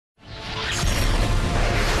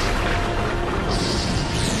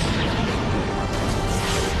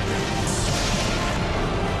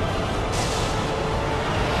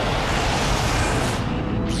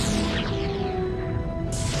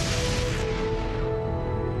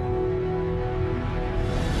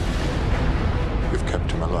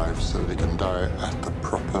alive so that he can die at the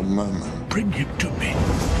proper moment. Bring him to me.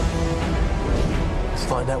 Let's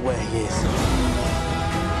find out where he is.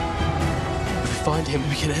 If we find him,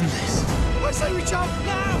 we can end this. I say we jump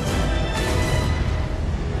now!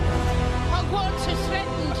 Hogwarts is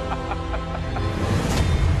threatened.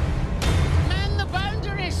 Man the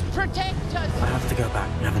boundaries, protect us. I have to go back,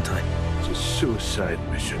 haven't I? It's a suicide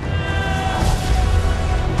mission.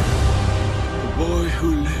 The boy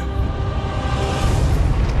who lived,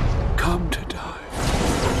 come to die.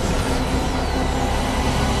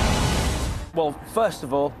 Well, first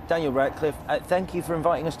of all, Daniel Radcliffe, thank you for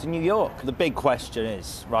inviting us to New York. The big question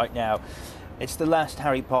is, right now, it's the last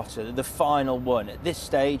Harry Potter, the final one. At this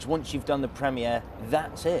stage, once you've done the premiere,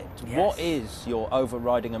 that's it. Yes. What is your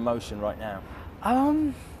overriding emotion right now?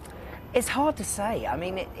 It's hard to say. I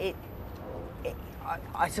mean,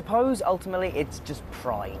 I suppose ultimately it's just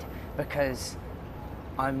pride, because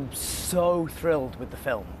I'm so thrilled with the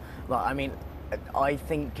film. Like, I mean, I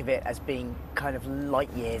think of it as being kind of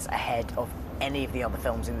light years ahead of any of the other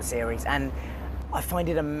films in the series, and I find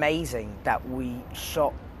it amazing that we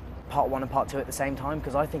shot part 1 and part 2 at the same time,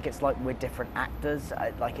 because I think it's like we're different actors.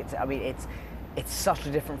 It's such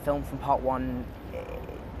a different film from part 1.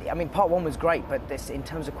 I mean, part 1 was great, but this, in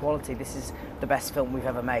terms of quality, this is the best film we've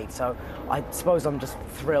ever made. So I suppose I'm just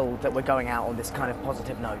thrilled that we're going out on this kind of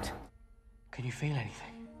positive note. Can you feel anything?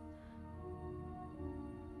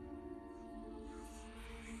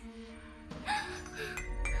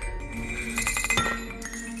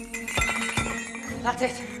 That's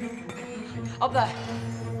it. Up there.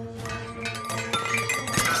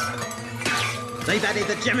 They've added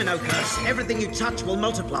the Gemino curse. Everything you touch will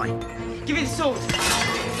multiply. Give me the sword.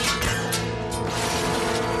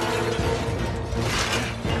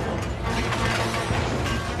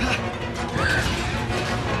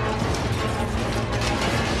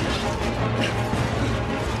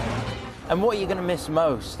 And what are you going to miss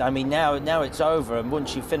most? I mean, now it's over, and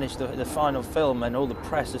once you finish the final film and all the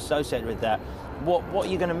press associated with that, what are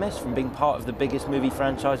you going to miss from being part of the biggest movie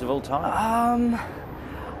franchise of all time?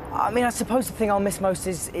 I mean, I suppose the thing I'll miss most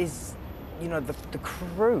is you know, the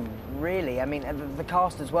crew, really. I mean, and the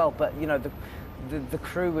cast as well, but, you know, the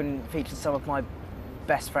crew and featured some of my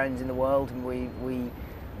best friends in the world, and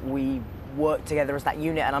we work together as that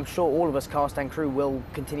unit, and I'm sure all of us, cast and crew, will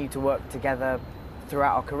continue to work together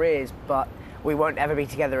throughout our careers, but we won't ever be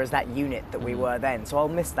together as that unit that we were then. So I'll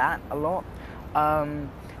miss that a lot.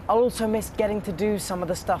 I'll also miss getting to do some of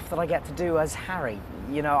the stuff that I get to do as Harry.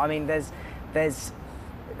 You know, I mean,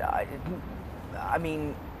 I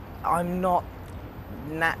mean, I'm not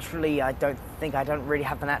naturally, I don't really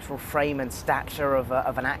have the natural frame and stature of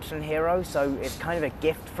an action hero, so it's kind of a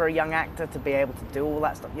gift for a young actor to be able to do all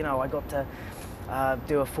that stuff. You know, I got to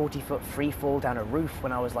do a 40-foot free fall down a roof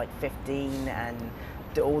when I was like 15, and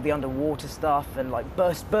do all the underwater stuff, and like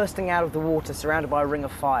bursting out of the water surrounded by a ring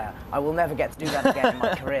of fire. I will never get to do that again in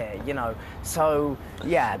my career, you know. So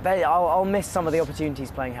yeah, I'll miss some of the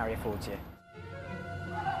opportunities playing Harry affords you.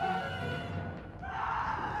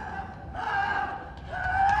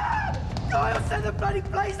 I'll set the bloody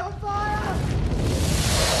place on fire!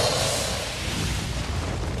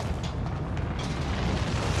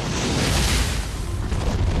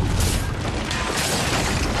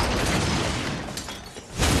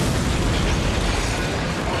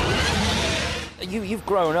 You've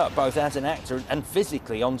grown up both as an actor and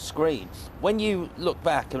physically on screen. When you look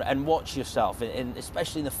back and watch yourself,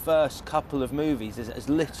 especially in the first couple of movies as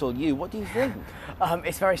little you, what do you think?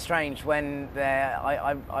 It's very strange when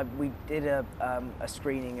we did a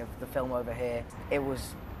screening of the film over here. It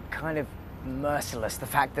was kind of merciless, the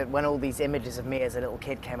fact that when all these images of me as a little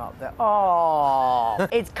kid came up, that, oh,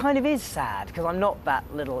 it kind of is sad, because I'm not that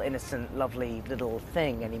little innocent, lovely little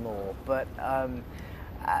thing anymore, but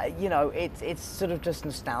you know, it's sort of just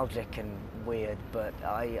nostalgic and weird, but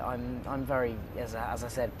I'm very, as I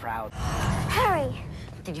said, proud. Harry!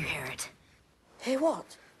 Did you hear it? Hear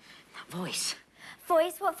what? That voice.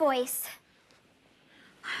 Voice? What voice?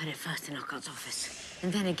 I heard it first in Lockhart's office,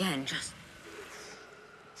 and then again, just...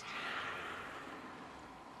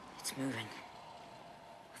 It's moving.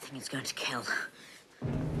 I think it's going to kill.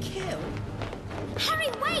 Kill?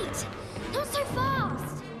 Harry, wait! Not so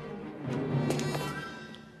fast!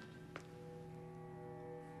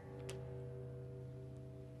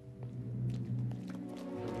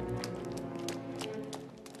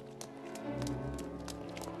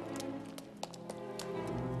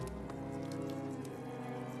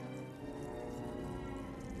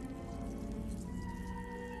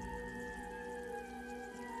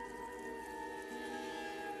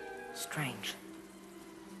 Strange.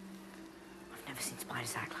 I've never seen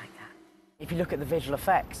spiders act like that. If you look at the visual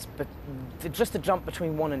effects, but just the jump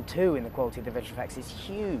between 1 and 2 in the quality of the visual effects is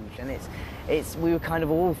huge, and we were kind of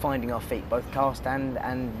all finding our feet, both cast and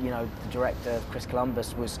you know, the director Chris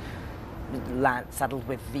Columbus was saddled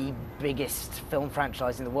with the biggest film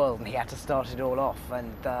franchise in the world, and he had to start it all off,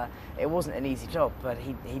 and it wasn't an easy job, but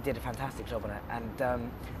he did a fantastic job on it.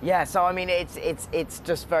 And yeah, so I mean, it's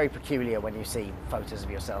just very peculiar when you see photos of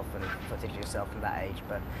yourself and footage of yourself from that age,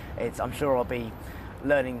 but I'm sure I'll be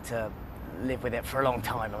learning to live with it for a long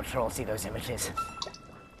time. I'm sure I'll see those images.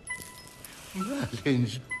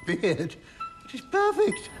 Merlin's beard. It's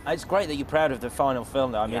perfect. It's great that you're proud of the final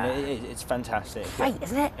film, though. I mean, Yeah. it's fantastic. Great,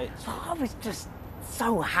 isn't it? I was just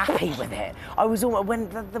so happy with it. I was almost, when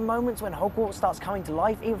the moments when Hogwarts starts coming to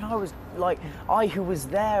life, even I was like, I who was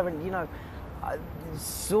there and, you know, I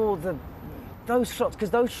saw those shots, because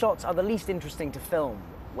those shots are the least interesting to film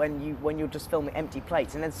when you're just filming empty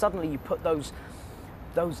plates, and then suddenly you put those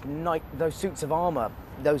suits of armor,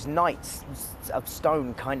 those knights of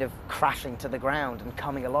stone kind of crashing to the ground and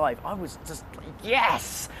coming alive. I was just like,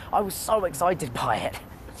 yes! I was so excited by it.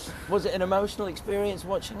 Was it an emotional experience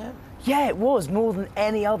watching it? Yeah, it was, more than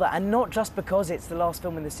any other, and not just because it's the last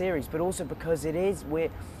film in the series, but also because it is the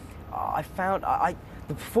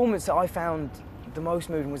performance that I found the most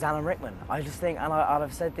moving was Alan Rickman. I just think, and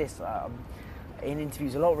I've said this in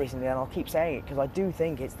interviews a lot recently, and I'll keep saying it because I do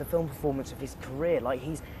think it's the film performance of his career. Like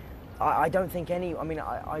I don't think any. I mean,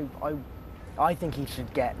 I think he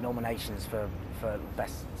should get nominations for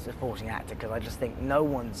Best Supporting Actor, because I just think no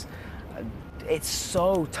one's. It's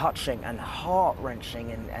so touching and heart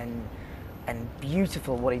wrenching and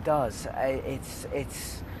beautiful what he does. It's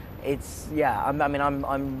yeah. I mean,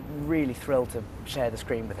 I'm really thrilled to share the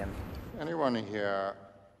screen with him. Anyone here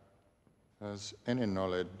has any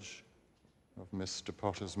knowledge of Mr.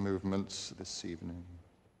 Potter's movements this evening?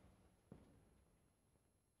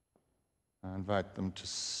 I invite them to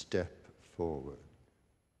step forward.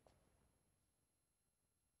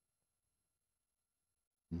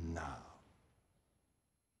 Now.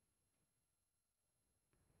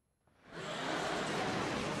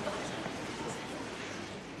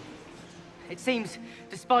 It seems,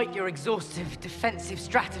 despite your exhaustive defensive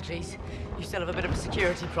strategies, you still have a bit of a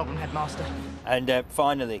security problem, Headmaster. And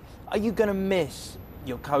finally, are you going to miss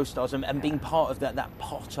your co-stars and being part of that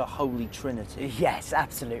Potter Holy Trinity? Yes,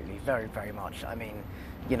 absolutely, very, very much. I mean,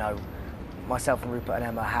 you know, myself and Rupert and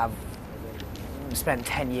Emma have spent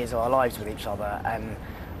 10 years of our lives with each other, and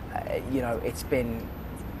you know, it's been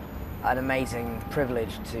an amazing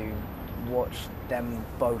privilege to watch them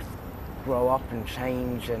both grow up and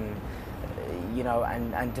change and you know,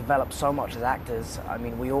 and develop so much as actors. I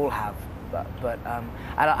mean, we all have,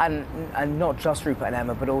 and not just Rupert and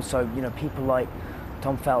Emma, but also, you know, people like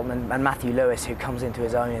Tom Felton and Matthew Lewis, who comes into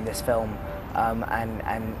his own in this film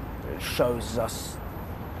and shows us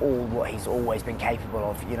all what he's always been capable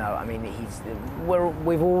of. You know, I mean,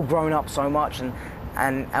 we've all grown up so much,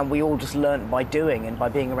 and we all just learnt by doing and by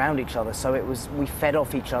being around each other. So we fed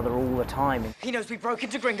off each other all the time. He knows we broke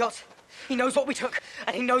into Gringotts. He knows what we took,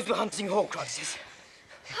 and he knows we're hunting Horcruxes.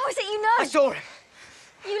 How is it you know? I saw him.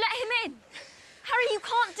 You let him in. Harry, you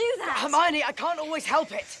can't do that. Hermione, I can't always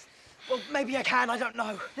help it. Well, maybe I can, I don't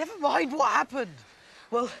know. Never mind what happened.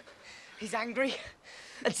 Well, he's angry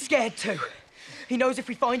and scared too. He knows if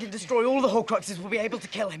we find and destroy all the Horcruxes, we'll be able to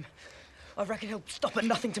kill him. I reckon he'll stop at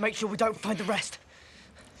nothing to make sure we don't find the rest.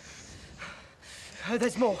 Oh,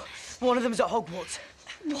 there's more. One of them's at Hogwarts.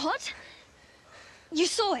 What? You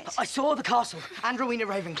saw it? I saw the castle and Rowena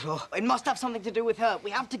Ravenclaw. It must have something to do with her. We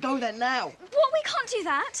have to go there now. What? We can't do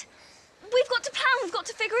that. We've got to plan. We've got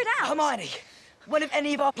to figure it out. Hermione, when have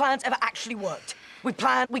any of our plans ever actually worked? We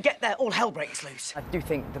plan, we get there, all hell breaks loose. I do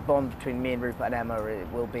think the bond between me and Rupert and Emma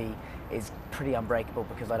is pretty unbreakable,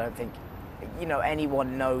 because I don't think, you know,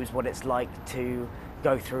 anyone knows what it's like to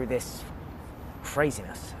go through this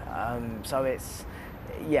craziness. So it's,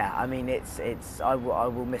 yeah, I mean, I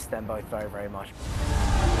will miss them both very, very much.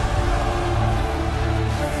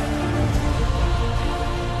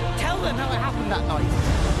 Tell them how it happened that night.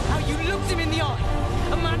 How you looked him in the eye.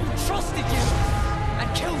 A man who trusted you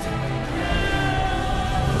and killed him.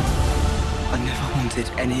 I never wanted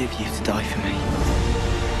any of you to die for me.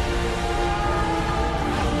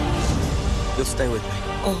 You'll stay with me.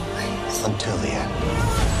 Always. Until the end.